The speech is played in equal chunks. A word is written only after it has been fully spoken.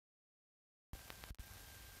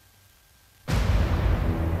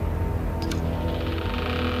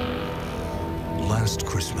last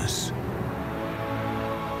Christmas,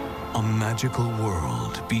 a magical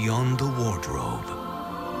world beyond the wardrobe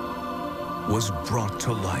was brought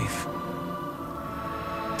to life.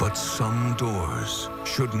 But some doors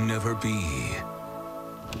should never be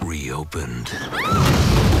reopened.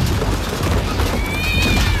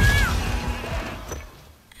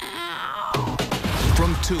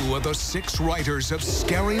 From 2 of the 6 writers of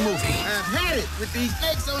Scary Movie. I've had it with these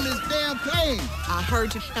snakes on this damn plane. I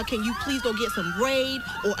heard you. Now, can you please go get some braid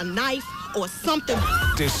or a knife or something?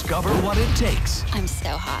 Discover what it takes. I'm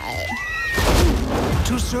so hot.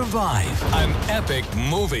 To survive an epic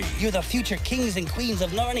movie. You're the future kings and queens of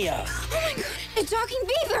Narnia. Oh my God, a talking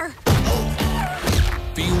beaver.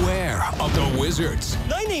 Beware of the wizards.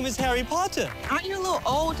 My name is Harry Potter. Aren't you a little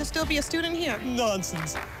old to still be a student here?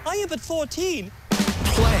 Nonsense. I am but 14.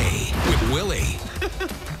 Play with Willie.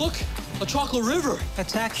 Look, a chocolate river.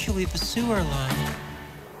 That's actually the sewer line.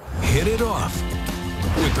 Hit it off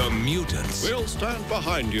with the mutants. We'll stand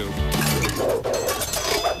behind you.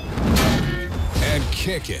 And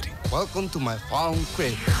kick it Welcome to my farm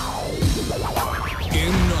crib.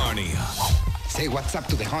 in Narnia. Say what's up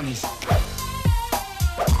to the honeys.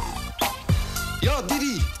 Yo,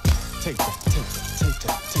 Didi. Take that, take that, take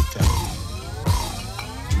that, take that.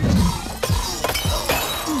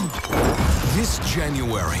 This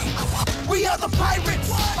January, We are the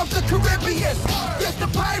pirates of the Caribbean. Yes, the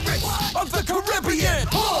pirates of the Caribbean.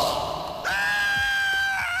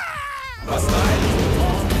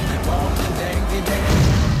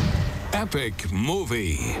 epic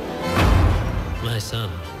movie. My son,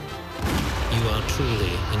 you are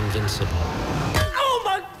truly invincible. Oh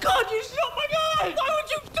my God, you shot my guy! Why would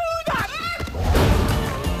you do